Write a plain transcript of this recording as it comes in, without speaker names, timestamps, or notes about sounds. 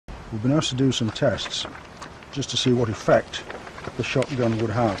we've been asked to do some tests just to see what effect the shotgun would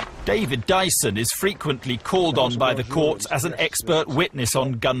have. David Dyson is frequently called on by the courts as an expert witness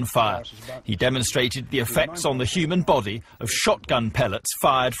on gunfire. He demonstrated the effects on the human body of shotgun pellets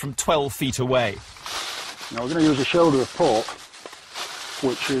fired from 12 feet away. Now we're going to use a shoulder of pork,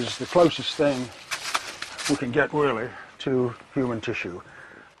 which is the closest thing we can get really to human tissue.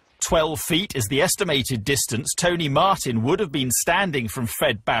 12 feet is the estimated distance Tony Martin would have been standing from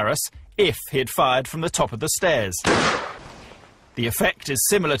Fred Barras if he had fired from the top of the stairs. The effect is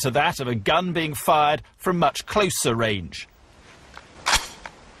similar to that of a gun being fired from much closer range.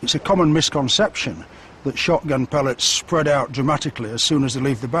 It's a common misconception that shotgun pellets spread out dramatically as soon as they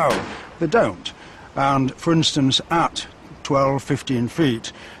leave the barrel. They don't. And, for instance, at 12, 15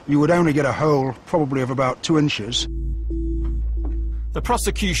 feet, you would only get a hole probably of about 2 inches. The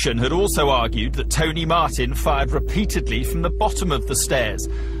prosecution had also argued that Tony Martin fired repeatedly from the bottom of the stairs,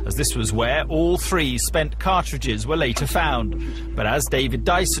 as this was where all 3 spent cartridges were later found. But as David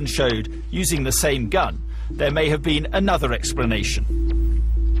Dyson showed, using the same gun, there may have been another explanation.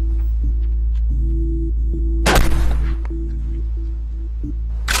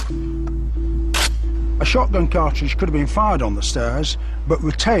 A shotgun cartridge could have been fired on the stairs, but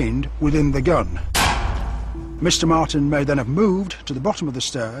retained within the gun. Mr. Martin may then have moved to the bottom of the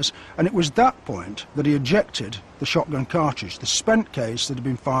stairs, and it was that point that he ejected the shotgun cartridge, the spent case that had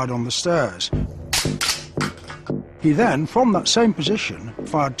been fired on the stairs. He then, from that same position,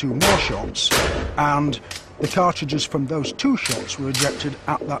 fired 2 more shots, and the cartridges from those 2 shots were ejected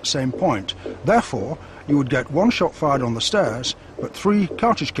at that same point. Therefore, you would get 1 shot fired on the stairs, but 3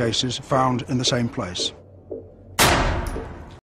 cartridge cases found in the same place.